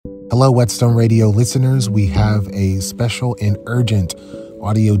Hello, Whetstone Radio listeners. We have a special and urgent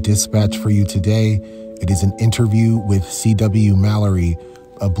audio dispatch for you today. It is an interview with C.W. Mallery,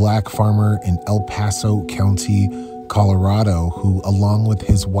 a Black farmer in El Paso County, Colorado, who, along with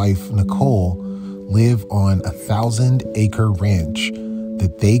his wife, Nicole, live on a 1,000-acre ranch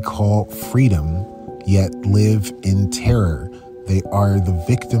that they call freedom, yet live in terror. They are the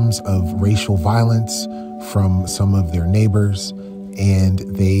victims of racial violence from some of their neighbors, and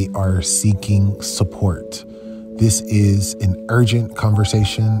they are seeking support. This is an urgent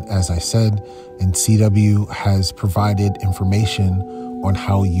conversation, as I said, and CW has provided information on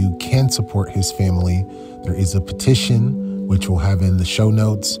how you can support his family. There is a petition, which we'll have in the show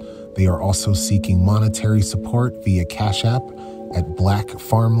notes. They are also seeking monetary support via Cash App at Black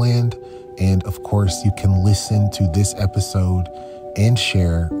Farmland. And of course, you can listen to this episode and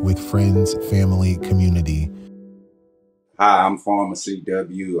share with friends, family, community. Hi, I'm Farmer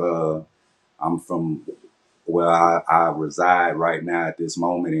CW. I'm from, I reside right now at this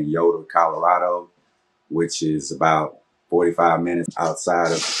moment in Yoder, Colorado, which is about 45 minutes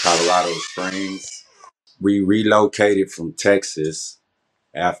outside of Colorado Springs. We relocated from Texas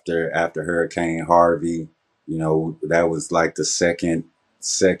after Hurricane Harvey. You know, that was like the second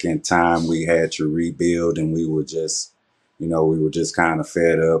time we had to rebuild, and we were just kind of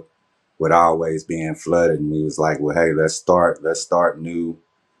fed up with always being flooded, and we was like, well, hey, let's start new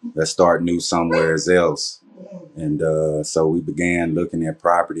somewhere else. And so we began looking at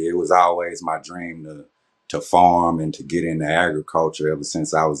property. It was always my dream to farm and to get into agriculture ever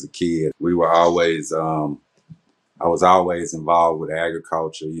since I was a kid. We were always I was always involved with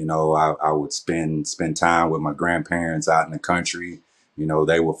agriculture. You know, I would spend time with my grandparents out in the country. You know,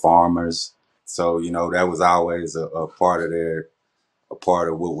 they were farmers, so you know that was always a part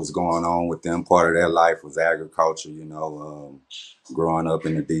of what was going on with them. Part of their life was agriculture. You know, growing up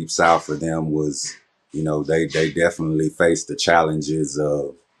in the deep South for them was, you know, they definitely faced the challenges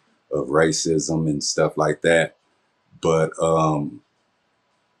of racism and stuff like that. But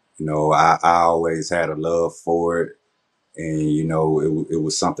you know, I always had a love for it, and you know, it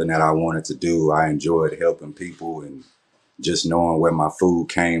was something that I wanted to do. I enjoyed helping people and just knowing where my food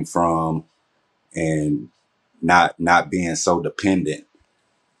came from, and not being so dependent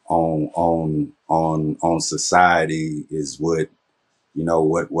on society is what, you know,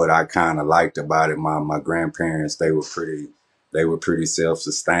 what I kind of liked about it. My grandparents, they were pretty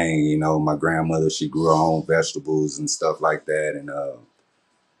self-sustained. You know, my grandmother, she grew her own vegetables and stuff like that, and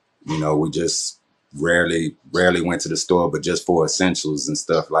you know, we just rarely went to the store, but just for essentials and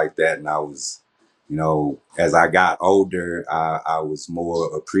stuff like that. And I was, you know, as I got older, I was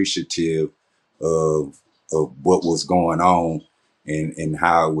more appreciative of what was going on and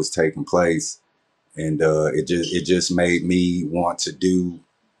how it was taking place. And it just made me want to do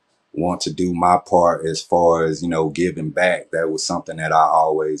my part as far as, you know, giving back. That was something that I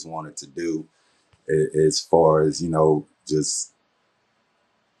always wanted to do, as far as, just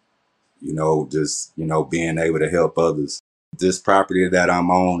being able to help others. This property that I'm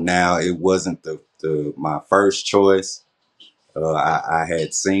on now, it wasn't my first choice. I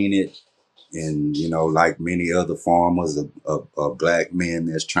had seen it, and, you know, like many other farmers, of Black men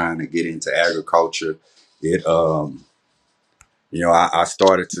that's trying to get into agriculture, it, I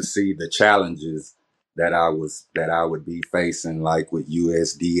started to see the challenges that I would be facing, like with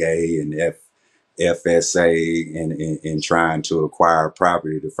USDA and FSA and trying to acquire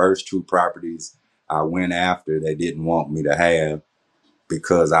property. The first two properties I went after, they didn't want me to have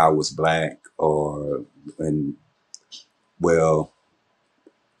because I was Black,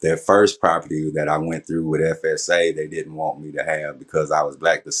 their first property that I went through with FSA, they didn't want me to have because I was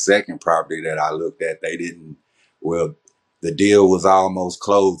Black. The second property that I looked at, the deal was almost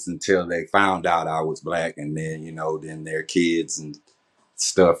closed until they found out I was Black. And then, then their kids and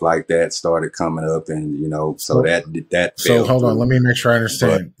stuff like that started coming up, and, so that So hold on, let me make sure I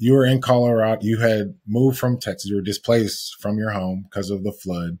understand. You were in Colorado, you had moved from Texas, you were displaced from your home because of the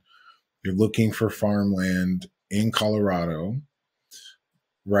flood. You're looking for farmland in Colorado,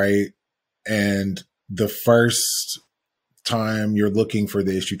 right? And the first time you're looking for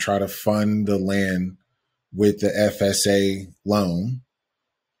this, you try to fund the land with the FSA loan.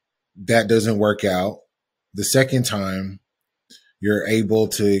 That doesn't work out. The second time, you're able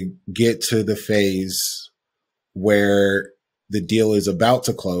to get to the phase where the deal is about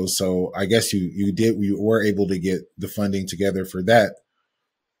to close. So I guess you were able to get the funding together for that.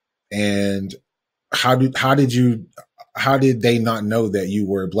 And how did they not know that you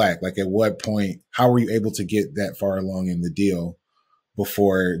were Black? Like, at what point, how were you able to get that far along in the deal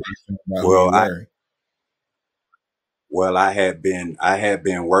before they found out who you were? Well, I had been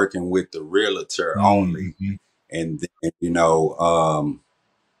working with the realtor only, Mm-hmm. and then,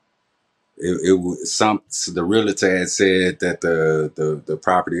 it was the realtor had said that the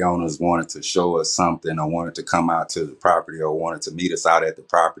property owners wanted to show us something, or wanted to come out to the property, or wanted to meet us out at the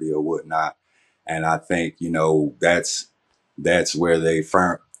property or whatnot. And I think, that's where they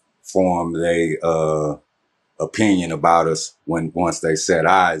formed a opinion about us when once they set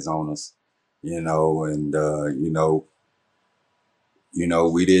eyes on us, and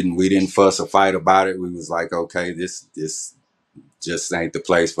we didn't fuss or fight about it. We was like, okay, this just ain't the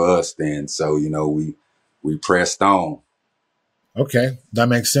place for us then. So, we pressed on. Okay, that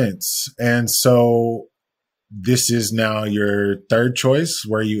makes sense. And so this is now your third choice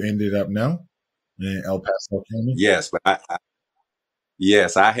where you ended up now in El Paso County. Yes, but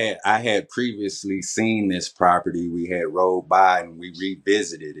yes, I had previously seen this property. We had rode by and we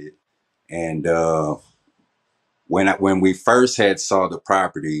revisited it. And when we first had saw the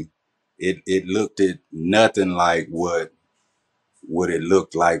property, it looked at nothing like what it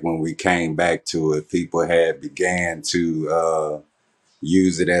looked like when we came back to it. People had began to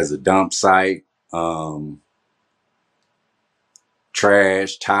use it as a dump site.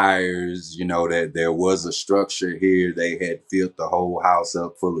 Trash, tires, that there was a structure here. They had filled the whole house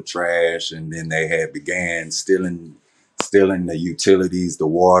up full of trash, and then they had began stealing the utilities, the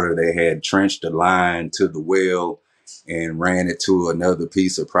water. They had trenched a line to the well and ran it to another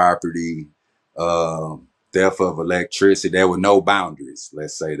piece of property. Theft of electricity. There were no boundaries.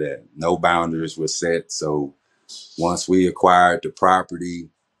 Let's say that no boundaries were set. So once we acquired the property,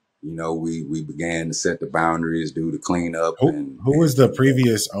 we began to set the boundaries, do the cleanup, Who was the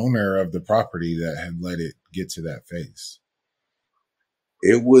previous owner of the property that had let it get to that phase?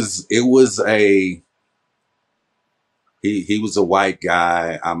 it was he was a white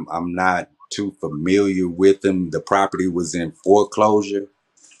guy. I'm not too familiar with him. The property was in foreclosure,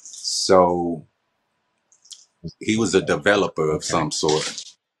 so he was a developer of Okay. some sort.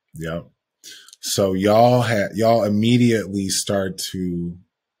 Yep. So y'all immediately start to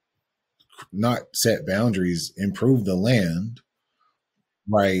not set boundaries, improve the land,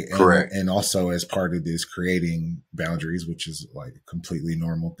 right? Correct. And also as part of this creating boundaries, which is like a completely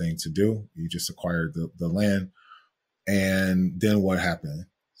normal thing to do. You just acquired the land. And then what happened?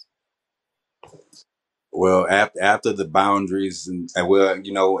 Well, after the boundaries and well,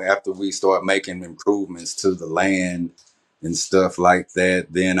 after we start making improvements to the land and stuff like that,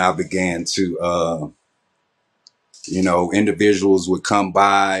 then I began to individuals would come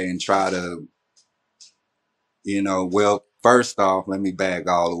by and try to, well, first off, let me back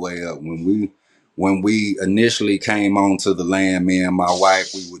all the way up. When we initially came onto the land, me and my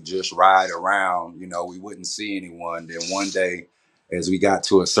wife, we would just ride around, we wouldn't see anyone. Then one day, as we got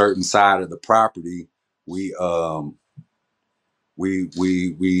to a certain side of the property, we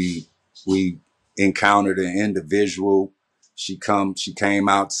we encountered an individual. She came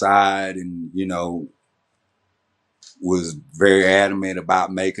outside and, was very adamant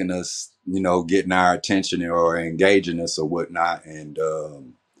about making us, getting our attention or engaging us or whatnot. And,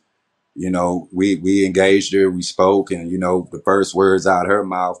 we engaged her, we spoke, and, the first words out her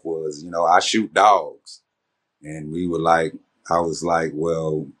mouth was, I shoot dogs. And we were like, I was like,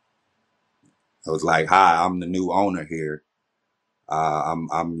 well, I was like, hi, I'm the new owner here. I'm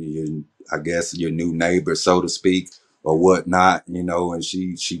your, I guess your new neighbor, so to speak, or whatnot, and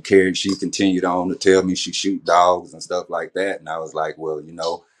she continued on to tell me she shoot dogs and stuff like that. And I was like, well,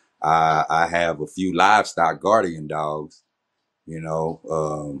 I have a few livestock guardian dogs,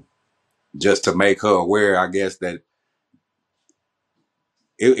 just to make her aware, I guess, that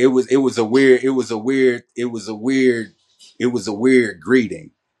it was a weird greeting.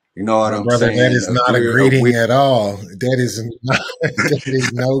 You know what My I'm brother, that saying? is not a A greeting weird at all. That is not, that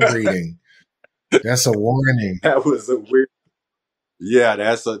is no greeting. That's a warning. that was a weird. Yeah,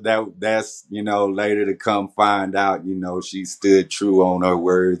 that's later to come find out, she stood true on her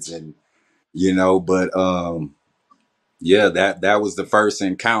words, and but yeah, that was the first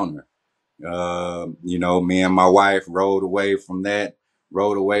encounter. Me and my wife rode away from that. We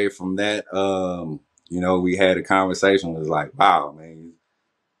had a conversation. It was like, wow, man,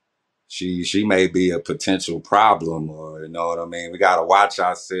 she may be a potential problem, or, you know what I mean? We got to watch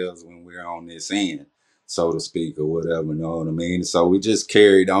ourselves when we're on this end, so to speak, or whatever. You know what I mean? So we just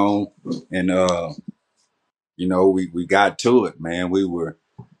carried on, and we got to it, man. We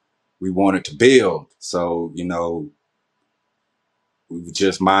wanted to build, so we were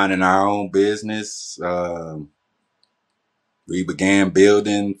just minding our own business. We began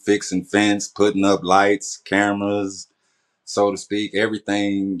building, fixing fence, putting up lights, cameras, so to speak,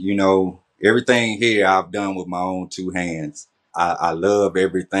 everything, everything here I've done with my own two hands. I love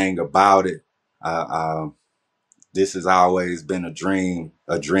everything about it. This has always been a dream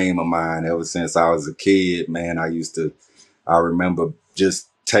of mine ever since I was a kid, man. I remember just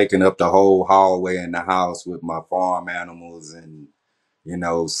taking up the whole hallway in the house with my farm animals and,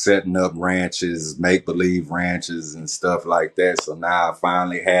 setting up ranches, make believe ranches and stuff like that. So now I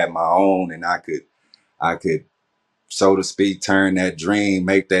finally had my own, and I could, so to speak, turn that dream,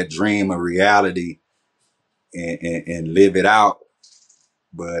 make that dream a reality, and live it out.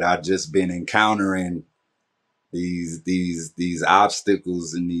 But I've just been encountering these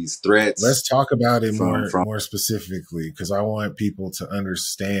obstacles and these threats. Let's talk about it from more specifically, because I want people to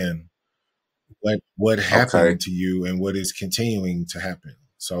understand what Okay. happened to you and what is continuing to happen.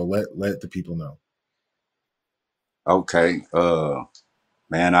 So let the people know. Okay.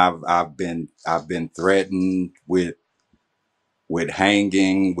 Man, I've been threatened with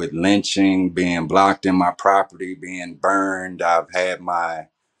hanging, with lynching, being blocked in my property, being burned. I've had my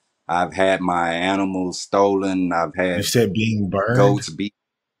animals stolen. I've You had said being burned? goats beat.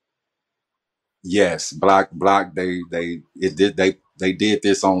 Yes, block. They did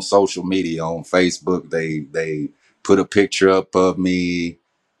this on social media, on Facebook. They put a picture up of me,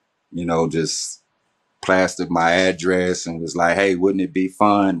 just plastered my address and was like, "Hey, wouldn't it be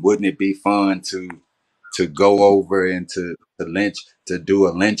fun? Wouldn't it be fun to go over and to do a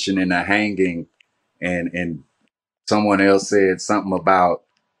lynching and a hanging?" And someone else said something about,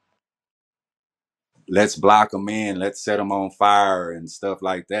 let's block them in, let's set them on fire and stuff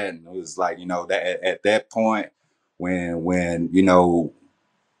like that. And it was like, that at that point, when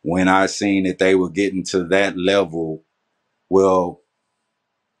I seen that they were getting to that level, well,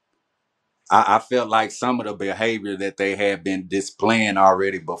 I felt like some of the behavior that they had been displaying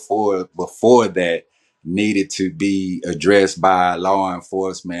already before that needed to be addressed by law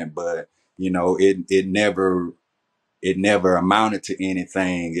enforcement, but it never amounted to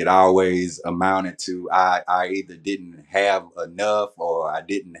anything. It always amounted to I either didn't have enough, or I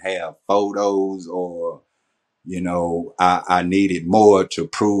didn't have photos, or I needed more to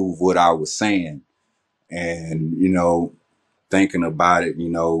prove what I was saying. And thinking about it,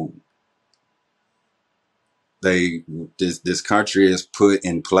 this country has put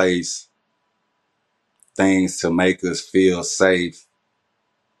in place things to make us feel safe,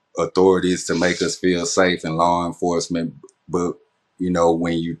 authorities to make us feel safe, and law enforcement. But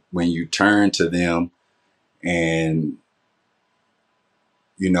when you turn to them, and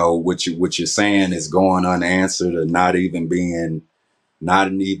what you're saying is going unanswered, or not even being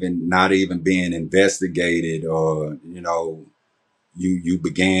investigated, or you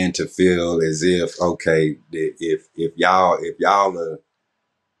began to feel as if, okay, if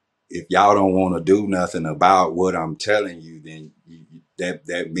y'all don't want to do nothing about what I'm telling you, then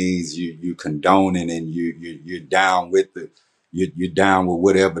that means you condoning, and you're down with you're down with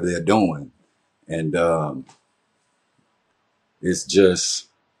whatever they're doing. And it's just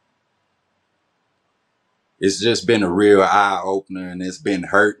been a real eye opener, and it's been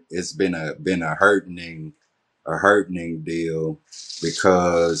a hurting deal,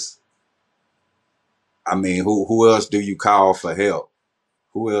 because I mean, who else do you call for help?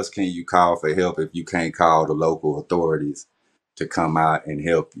 Who else can you call for help if you can't call the local authorities to come out and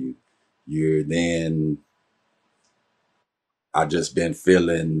help you? I just been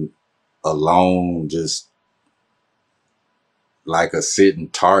feeling alone, just like a sitting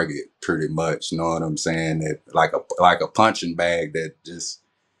target, pretty much. You know what I'm saying? That like a punching bag that just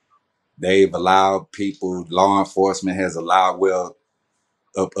they've allowed people. Law enforcement has allowed. Well,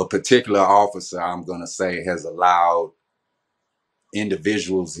 a particular officer, I'm gonna say, has allowed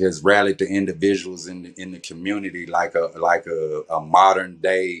individuals, has rallied the individuals in the community, like a modern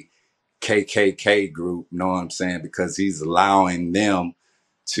day KKK group. You know what I'm saying? Because he's allowing them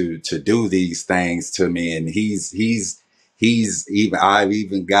to do these things to me, and he's even, I've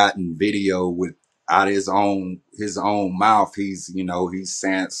even gotten video with out of his own mouth. He's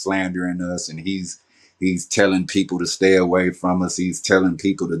slandering us, and he's telling people to stay away from us. He's telling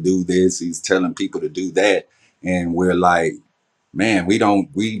people to do this. He's telling people to do that, and we're like, man,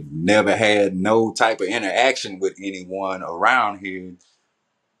 we've never had no type of interaction with anyone around here.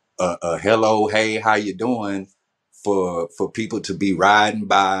 Hello, hey, how you doing? For people to be riding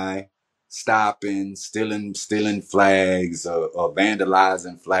by, stopping, stealing flags, or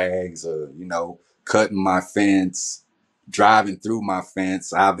vandalizing flags, or cutting my fence, driving through my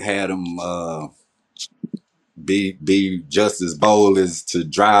fence. I've had them be just as bold as to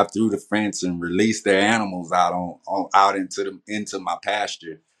drive through the fence and release their animals out into my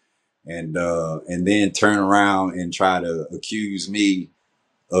pasture, and then turn around and try to accuse me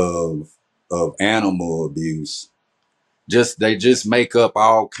of of animal abuse. They just make up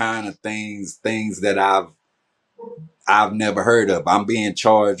all kind of things that I've never heard of. I'm being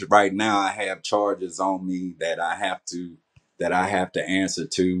charged right now. I have charges on me that I have to answer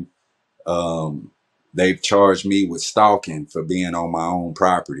to. They've charged me with stalking for being on my own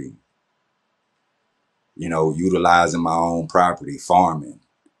property. Utilizing my own property, farming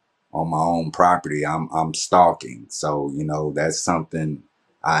on my own property. I'm stalking. So, that's something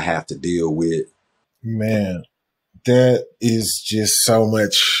I have to deal with. Man, that is just so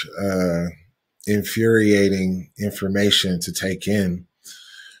much infuriating information to take in.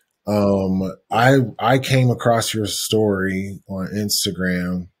 I came across your story on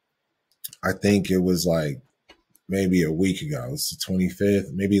Instagram. I think it was like maybe a week ago. It's the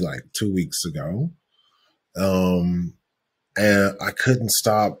 25th, maybe like 2 weeks ago. And I couldn't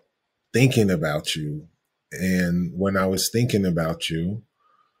stop thinking about you. And when I was thinking about you,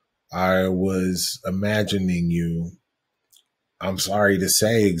 I was imagining you, I'm sorry to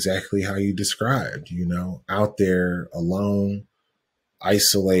say, exactly how you described, out there alone,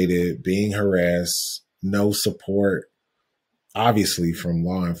 isolated, being harassed, no support, obviously from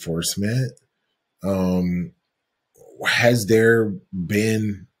law enforcement. Has there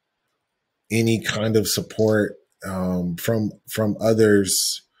been any kind of support from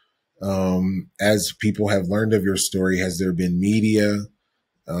others as people have learned of your story? Has there been media,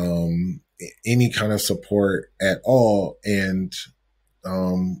 any kind of support at all? And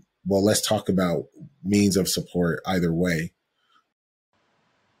well, let's talk about means of support either way.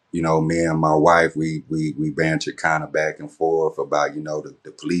 Me and my wife, we banter kind of back and forth about,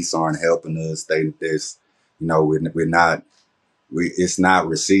 the police aren't helping us. We're not, it's not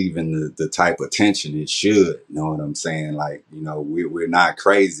receiving the type of attention it should. You know what I'm saying? Like, we're not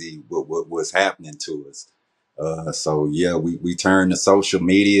crazy with what's happening to us. So yeah, we turn to social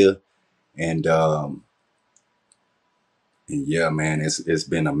media and yeah, man, it's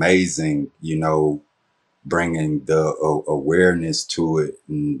been amazing, bringing the awareness to it,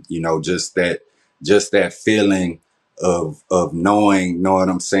 and just that feeling of knowing, know what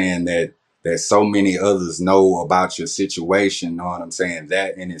I'm saying, that so many others know about your situation. Know what I'm saying?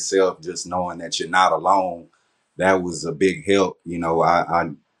 That in itself, just knowing that you're not alone, that was a big help.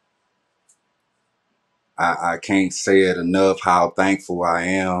 I can't say it enough how thankful I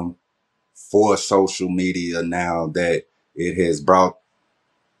am for social media now, that it has brought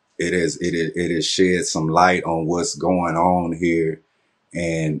it has shed some light on what's going on here,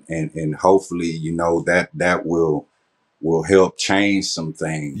 and hopefully, that will help change some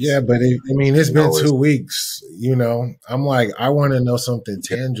things. Yeah, but it's been 2 weeks. I'm like, I want to know something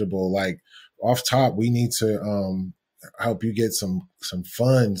tangible. Like off top, we need to help you get some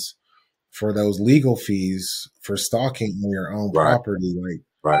funds for those legal fees for stalking on your own Right, property. Like,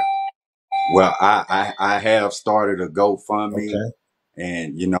 right. Well, I have started a GoFundMe, okay.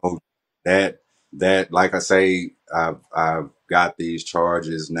 and that like I say, I've got these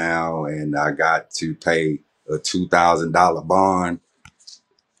charges now, and I got to pay a $2,000 bond,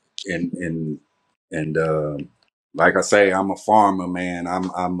 and like I say, I'm a farmer, man.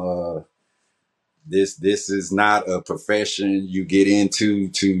 This is not a profession you get into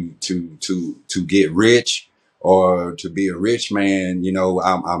to get rich or to be a rich man.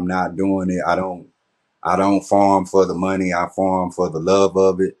 I'm not doing it. I don't farm for the money. I farm for the love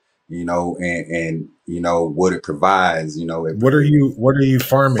of it, and what it provides. What are you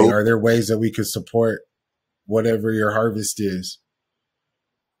farming? Food. Are there ways that we could support whatever your harvest is?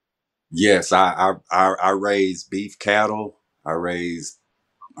 Yes, I raise beef cattle. I raise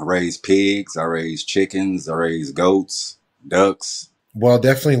pigs. I raise chickens. I raise goats, ducks. Well,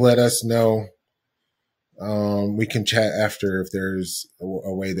 definitely let us know. We can chat after if there's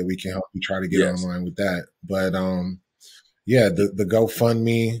a way that we can help you try to get Yes. online with that. But yeah, the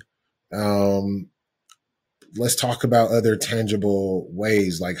GoFundMe. Let's talk about other tangible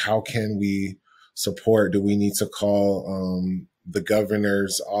ways. Like, how can we support? Do we need to call the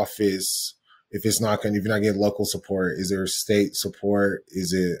governor's office? If you're not getting local support, is there state support?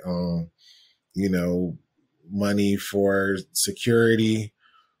 Is it, money for security?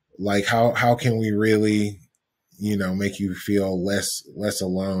 Like, how can we really, make you feel less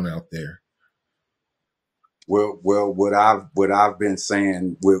alone out there? Well, what I've been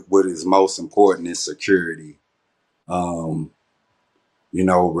saying, what is most important is security. Um,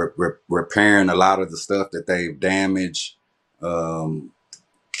 repairing a lot of the stuff that they've damaged,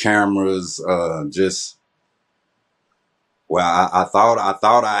 cameras, just well, I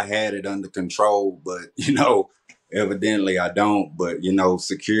thought I had it under control, but evidently I don't. But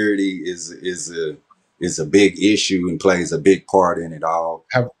security is a big issue and plays a big part in it all.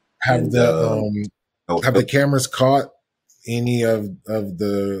 Have And the cameras caught any of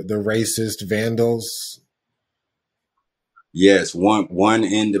the racist vandals? yes, one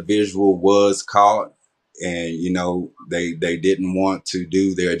individual was caught, and they didn't want to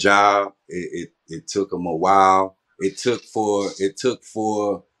do their job. It took them a while. It took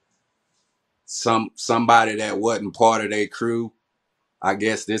for somebody that wasn't part of their crew. I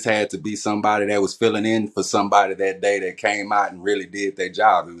guess this had to be somebody that was filling in for somebody that day that came out and really did their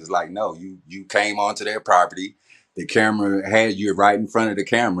job. It was like, no, you came onto their property. The camera had you right in front of the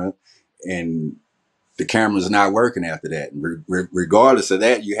camera, and the camera's not working after that. Regardless of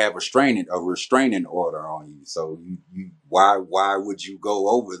that, you have a restraining order on you. So why would you go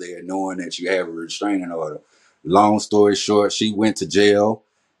over there knowing that you have a restraining order? Long story short, she went to jail,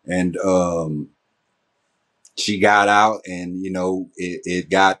 and she got out, and it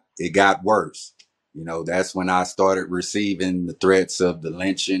got worse. That's when I started receiving the threats of the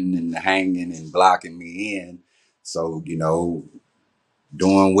lynching and the hanging and blocking me in. So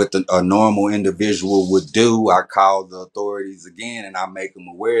doing what a normal individual would do, I called the authorities again, and I make them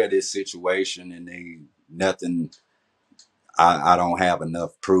aware of this situation, and they nothing. I don't have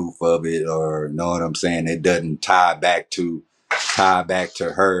enough proof of it, or know what I'm saying. It doesn't tie back to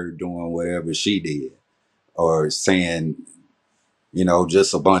her doing whatever she did, or saying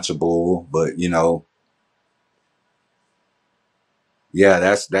just a bunch of bull. But yeah,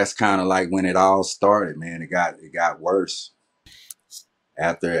 that's kind of like when it all started, man. It got worse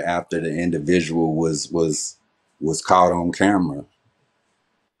after the individual was caught on camera.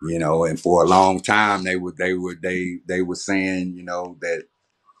 And for a long time they were saying, that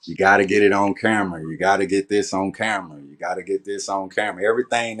you got to get it on camera. You got to get this on camera. You got to get this on camera.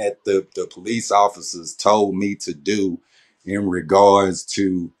 Everything that the police officers told me to do in regards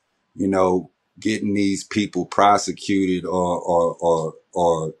to, you know, getting these people prosecuted, or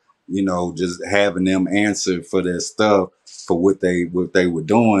just having them answer for their stuff for what they were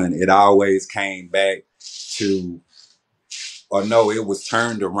doing, it always came back to, or no, it was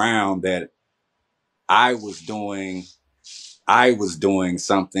turned around that I was doing I was doing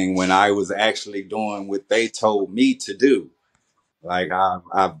something when I was actually doing what they told me to do. Like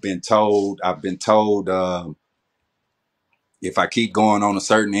I've been told if I keep going on a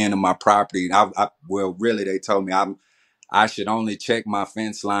certain end of my property, well, really, they told me I should only check my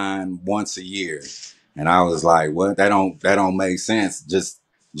fence line once a year. And I was like, what? That don't make sense. Just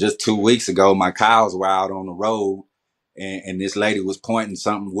 2 weeks ago, my cows were out on the road, and this lady was pointing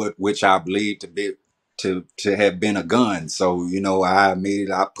something which I believe to have been a gun. So,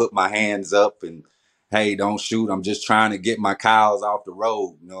 I put my hands up, and hey, don't shoot. I'm just trying to get my cows off the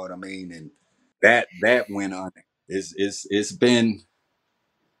road. You know what I mean? And that went on. It's been,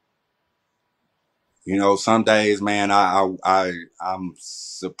 some days, man, I'm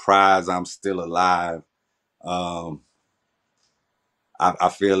surprised I'm still alive. Um, I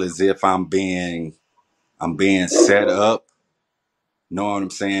feel as if I'm being set up. Know what I'm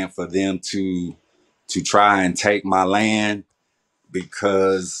saying? For them to try and take my land,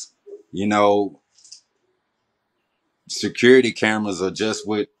 because you know security cameras are just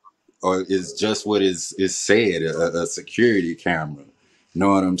what, or is just what is said, a security camera. You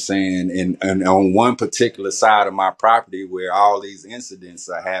know what I'm saying? And on one particular side of my property where all these incidents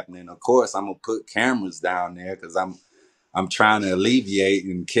are happening, of course I'm gonna put cameras down there, because I'm trying to alleviate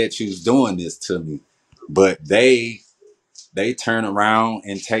and catch who's doing this to me. But they turn around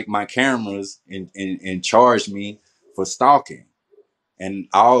and take my cameras and charge me for stalking. And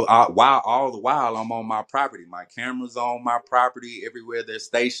all the while I'm on my property. My cameras on my property. Everywhere they're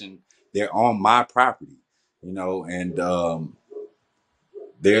stationed, they're on my property. And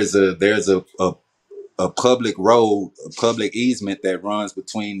there's a public road, a public easement that runs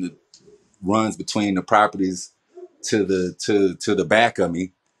between the properties to the back of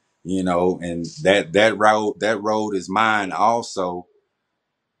me. And that road is mine also.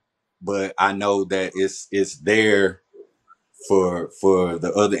 But I know that it's there for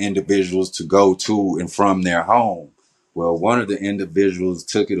the other individuals to go to and from their home. Well, one of the individuals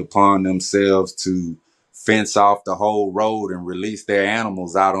took it upon themselves to fence off the whole road and release their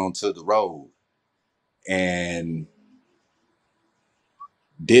animals out onto the road, and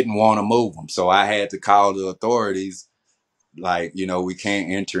didn't want to move them. So I had to call the authorities. Like, we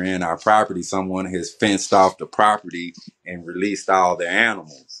can't enter in our property. Someone has fenced off the property and released all their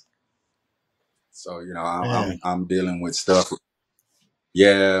animals. So, Man, I'm dealing with stuff.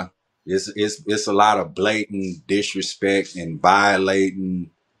 Yeah, it's a lot of blatant disrespect and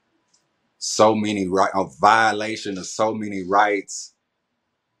violating so many right, a violation of so many rights.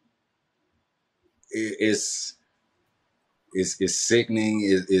 It's it's sickening.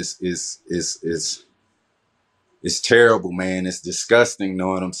 It's terrible, man. It's disgusting. Know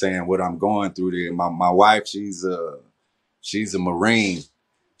what I'm saying? What I'm going through there. My wife, she's a Marine.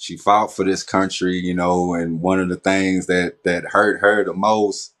 She fought for this country, you know, and one of the things that hurt her the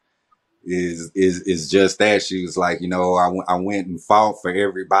most is just that. She was like, you know, I went and fought for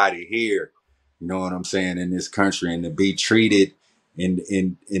everybody here, you know what I'm saying, in this country, and to be treated and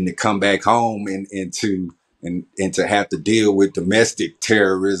to come back home and to have to deal with domestic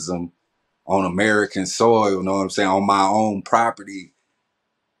terrorism on American soil, you know what I'm saying, on my own property.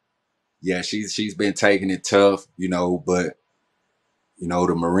 Yeah, she's been taking it tough, you know, but you know,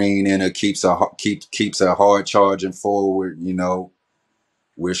 the Marine in her keeps her hard charging forward. You know,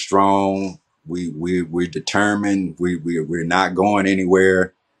 we're strong. We're determined. We're not going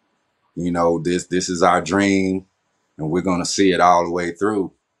anywhere. You know, this is our dream, and we're gonna see it all the way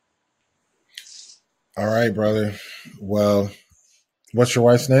through. All right, brother. Well, what's your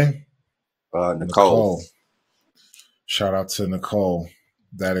wife's name? Nicole. Shout out to Nicole.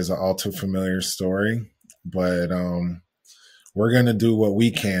 That is an all too familiar story, but we're gonna do what we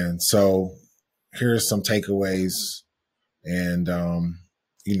can. So here's some takeaways, and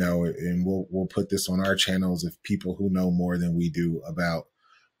you know, and we'll put this on our channels if people who know more than we do about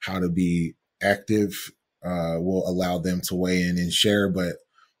how to be active will allow them to weigh in and share. But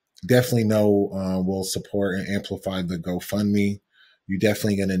definitely know we'll support and amplify the GoFundMe. You're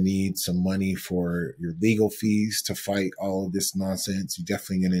definitely going to need some money for your legal fees to fight all of this nonsense. You're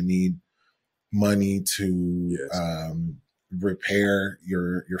definitely going to need money to repair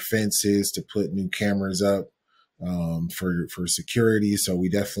your fences, to put new cameras up for security. So we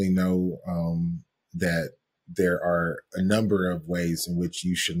definitely know that there are a number of ways in which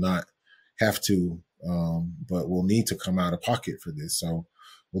you should not have to, but will need to come out of pocket for this. So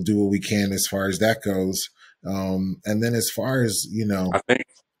we'll do what we can as far as that goes. And then as far as, you know, I think.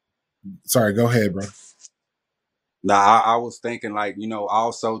 Sorry, go ahead, bro. Now I was thinking, like, you know,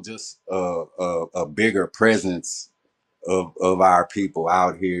 also just a bigger presence of our people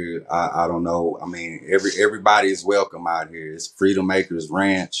out here. I don't know. I mean, everybody is welcome out here. It's Freedom Acres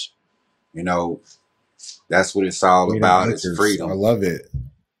Ranch. You know, that's what it's all Freedom about. It's Acres. I freedom. love it.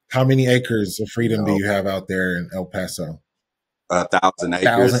 How many acres of freedom You do know, you have out there in El Paso? 1,000 1,000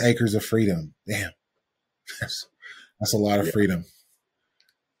 acres. acres of freedom. Damn, that's a lot of Yeah, freedom.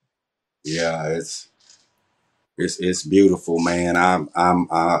 yeah. It's beautiful, man.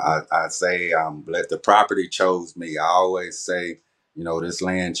 I say I'm blessed. The property chose me. I always say, you know, this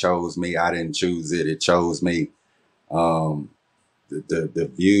land chose me. I didn't choose it. It chose me. Um,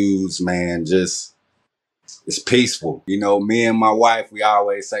 the views, man, just it's peaceful. You know, me and my wife, we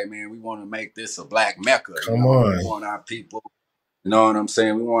always say, man, we want to make this a black Mecca. You Come know, we on. want our people. You know what I'm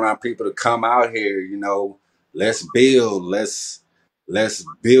saying? We want our people to come out here. You know, let's build. Let's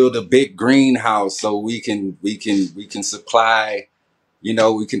build a big greenhouse so we can supply. You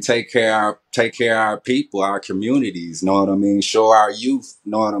know, we can take care of our people, our communities. Know what I mean? Show our youth.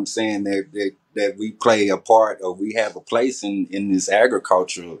 Know what I'm saying? That we play a part, or we have a place in this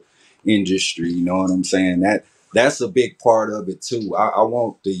agricultural industry. You know what I'm saying? That's a big part of it too. I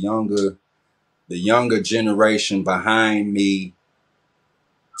want the younger generation behind me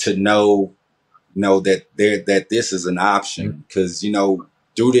to know that this is an option, because you know,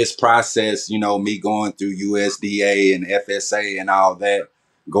 through this process, you know, me going through USDA and FSA and all that,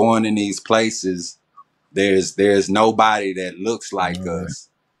 going in these places, there's nobody that looks like us.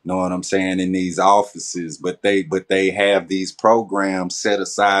 Know what I'm saying? In these offices, but they have these programs set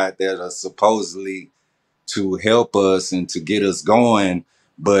aside that are supposedly to help us and to get us going.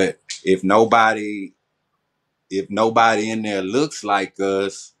 But if nobody in there looks like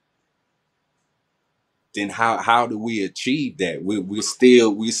us, then how do we achieve that? We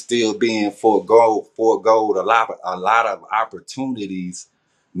still being foregoed a lot of opportunities.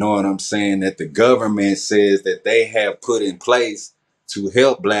 Know what I'm saying? That the government says that they have put in place to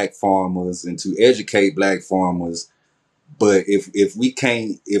help black farmers and to educate black farmers. But if we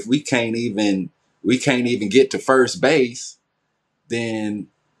can't even get to first base, then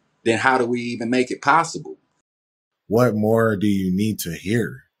how do we even make it possible? What more do you need to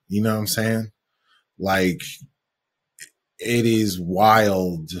hear? You know what I'm saying? Like, it is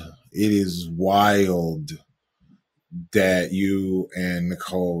wild. It is wild that you and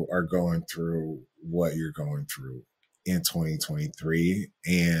Nicole are going through what you're going through in 2023.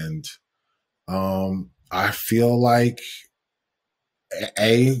 And I feel like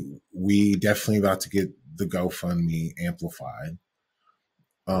we definitely about to get the GoFundMe amplified.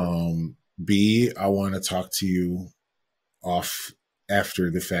 B, I want to talk to you off after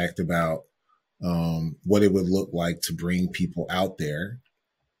the fact about what it would look like to bring people out there,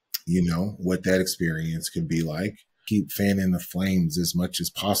 you know, what that experience could be like. Keep fanning the flames as much as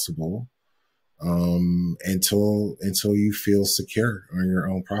possible until you feel secure on your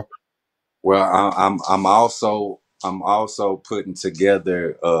own property. Well, I'm also putting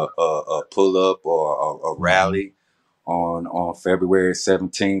together a pull up or a rally on February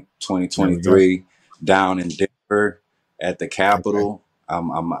 17th, 2023, down in Denver at the Capitol. Okay.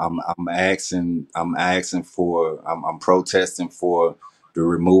 I'm protesting for the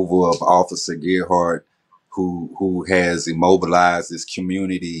removal of Officer Gerhart, who has immobilized this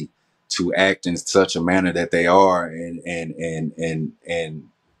community to act in such a manner that they are, and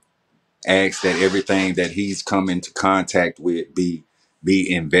ask that everything that he's come into contact with be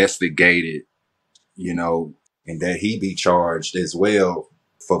investigated, you know, and that he be charged as well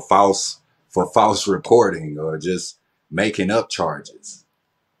for false reporting or just making up charges.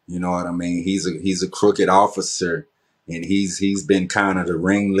 You know what I mean? He's a crooked officer, and he's been kind of the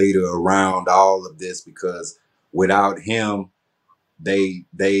ringleader around all of this, because without him, they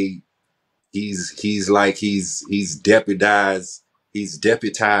he's deputized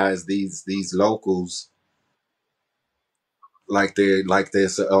these locals like they're like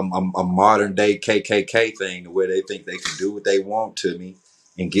this a modern day KKK thing, where they think they can do what they want to me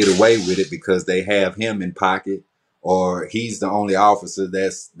and get away with it because they have him in pocket, or he's the only officer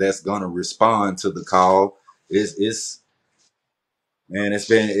that's gonna respond to the call. It's Man,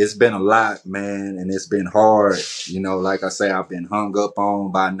 it's been a lot, man, and it's been hard. You know, like I say, I've been hung up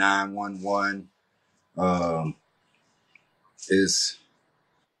on by 911. Um, it's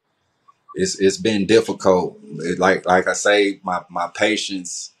it's been difficult. Like I say, my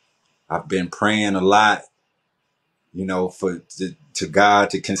patience. I've been praying a lot, you know, to God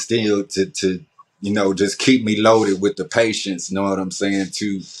to conceal to you know, just keep me loaded with the patience. You know what I'm saying?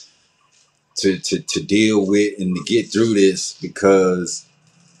 To deal with and to get through this, because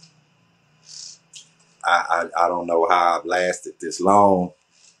I don't know how I've lasted this long,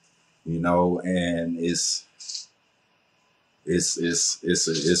 you know, and it's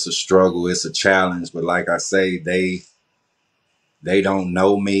a struggle, it's a challenge. But like I say, they don't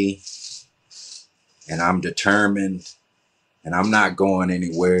know me, and I'm determined, and I'm not going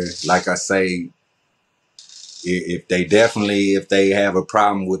anywhere. Like I say, if they have a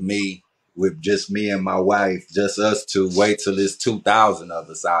problem with me, with just me and my wife, just us two, wait till there's 2,000 of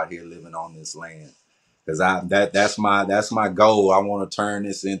us out here living on this land. Because that's my goal. I want to turn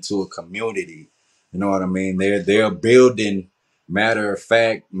this into a community. You know what I mean? They're building. Matter of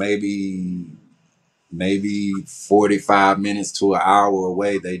fact, maybe 45 minutes to an hour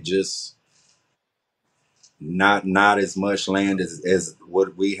away. They just not as much land as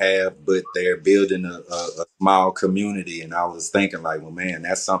what we have, but they're building a small community. And I was thinking, like, well, man,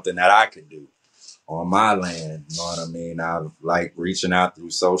 that's something that I could do on my land. You know what I mean? I've like reaching out through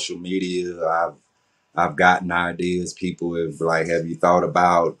social media. I've gotten ideas. People have you thought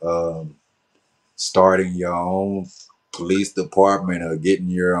about starting your own police department, or getting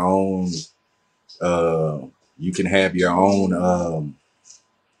your own? Uh, you can have your own.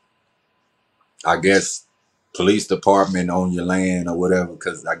 I guess, police department on your land or whatever,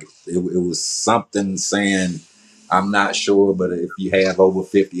 because it was something saying, I'm not sure, but if you have over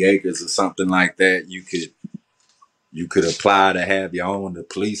 50 acres or something like that, you could apply to have your own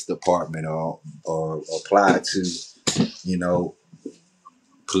police department, or apply to, you know,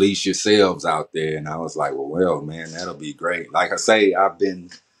 police yourselves out there. And I was like, well, man, that'll be great. Like I say, I've been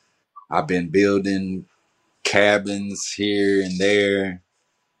building cabins here and there.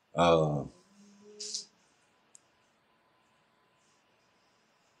 Uh,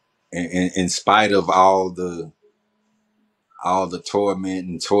 in spite of all the torment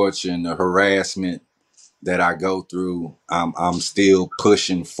and torture and the harassment that I go through, I'm still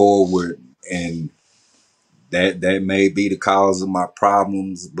pushing forward, and that may be the cause of my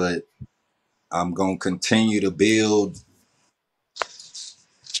problems, but I'm gonna continue to build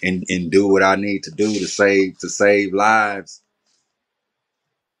and do what I need to do to save lives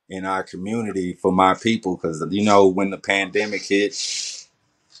in our community for my people. Because, you know, when the pandemic hit,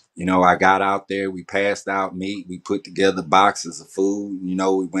 you know, I got out there, we passed out meat, we put together boxes of food, you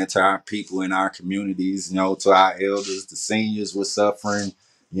know, we went to our people in our communities, you know, to our elders. The seniors were suffering,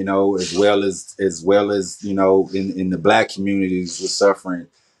 you know, as well as, you know, in the black communities were suffering.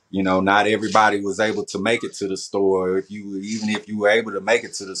 You know, not everybody was able to make it to the store. Even if you were able to make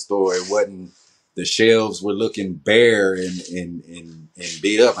it to the store, it wasn't, the shelves were looking bare and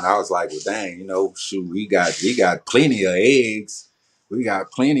beat up. And I was like, well, dang, you know, shoot, we got plenty of eggs, we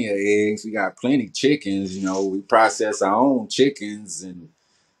got plenty of eggs. We got plenty of chickens. You know, we process our own chickens, and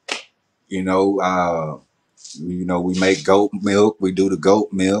you know, we make goat milk. We do the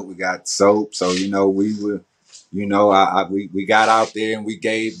goat milk. We got soap. So, we were, we got out there and we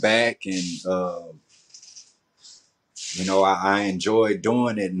gave back, and, I enjoyed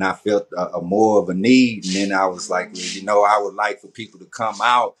doing it, and I felt a more of a need. And then I was like, well, I would like for people to come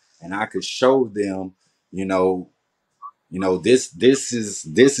out and I could show them, you know, this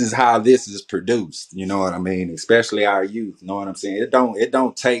is how this is produced. You know what I mean? Especially our youth. You know what I'm saying? It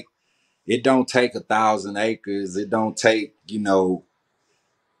don't take 1,000 acres. It don't take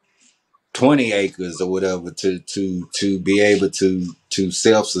 20 acres or whatever to be able to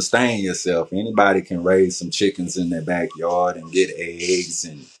self-sustain yourself. Anybody can raise some chickens in their backyard and get eggs,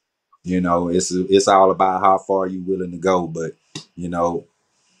 and it's all about how far you're willing to go. But yeah,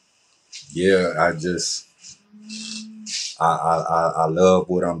 I love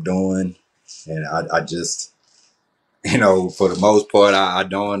what I'm doing, and I just for the most part I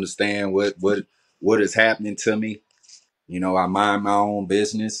don't understand what is happening to me. I mind my own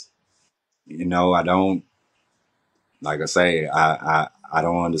business. I don't, like I say, I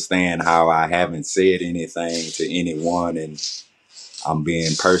don't understand how I haven't said anything to anyone, and I'm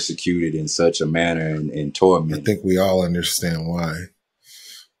being persecuted in such a manner and I tormented. think we all understand why.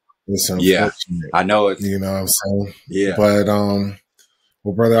 It's Yeah, unfortunate. I know it. You know what I'm saying? Yeah. But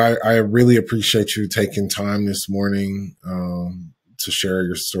well, brother, I really appreciate you taking time this morning to share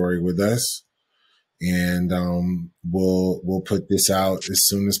your story with us. And we'll put this out as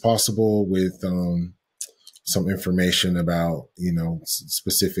soon as possible with some information about,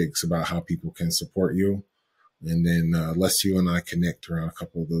 specifics about how people can support you. And then let's you and I connect around a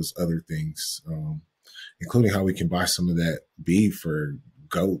couple of those other things, including how we can buy some of that beef or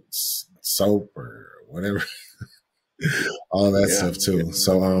goats, soap or whatever. All that stuff too. Yeah.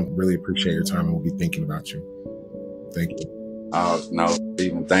 So really appreciate your time, and we'll be thinking about you. Thank you. No,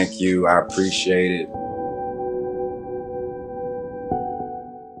 Stephen, thank you. I appreciate it.